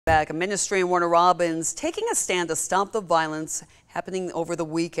Back, a ministry in Warner Robins taking a stand to stop the violence happening over the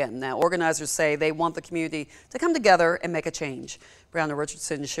weekend. Now, organizers say they want the community to come together and make a change. Brianna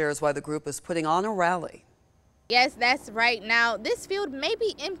Richardson shares why the group is putting on a rally. Yes, that's right. Now, this field may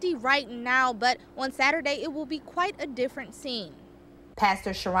be empty right now, but on Saturday it will be quite a different scene. Pastor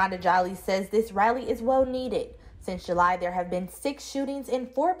Sharonda Jolly says this rally is well needed. Since July, there have been 6 shootings and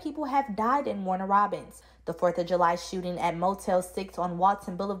 4 people have died in Warner Robins. The 4th of July shooting at Motel 6 on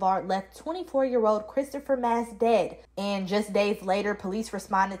Watson Boulevard left 24-year-old Christopher Mass dead. And just days later, police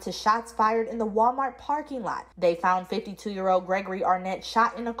responded to shots fired in the Walmart parking lot. They found 52-year-old Gregory Arnett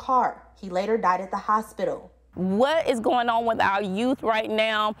shot in a car. He later died at the hospital. What is going on with our youth right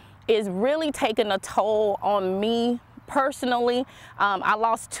now is really taking a toll on me personally. I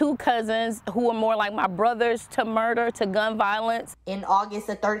lost 2 cousins who were more like my brothers to murder, to gun violence. In August,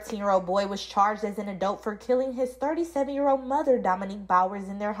 a 13-year-old boy was charged as an adult for killing his 37-year-old mother, Dominique Bowers,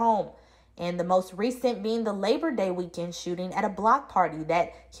 in their home. And the most recent being the Labor Day weekend shooting at a block party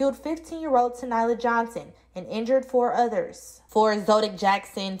that killed 15-year-old Tanila Johnson and injured 4 others. For Zodic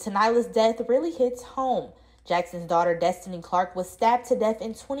Jackson, Tanila's death really hits home. Jackson's daughter, Destiny Clark, was stabbed to death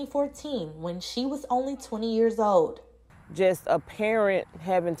in 2014 when she was only 20 years old. Just a parent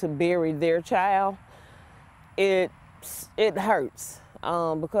having to bury their child, it hurts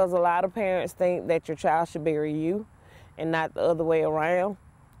because a lot of parents think that your child should bury you and not the other way around.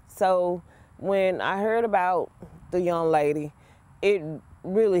 So when I heard about the young lady, it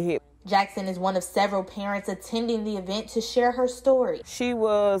really hit. Jackson is one of several parents attending the event to share her story. She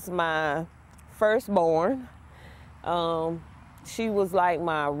was my firstborn. She was like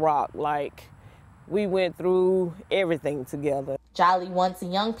my rock, like we went through everything together. Jolly wants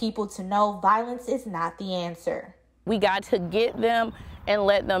young people to know violence is not the answer. We got to get them and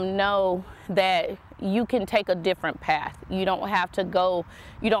let them know that you can take a different path. You don't have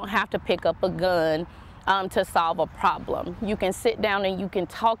to pick up a gun to solve a problem. You can sit down and you can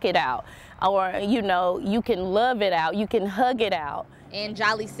talk it out, or you can love it out, you can hug it out. And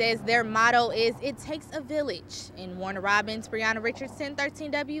Jolly says their motto is, "It takes a village." In Warner Robins, Brianna Richardson,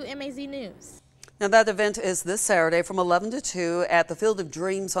 13 WMAZ News. Now, that event is this Saturday from 11 to 2 at the Field of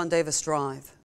Dreams on Davis Drive.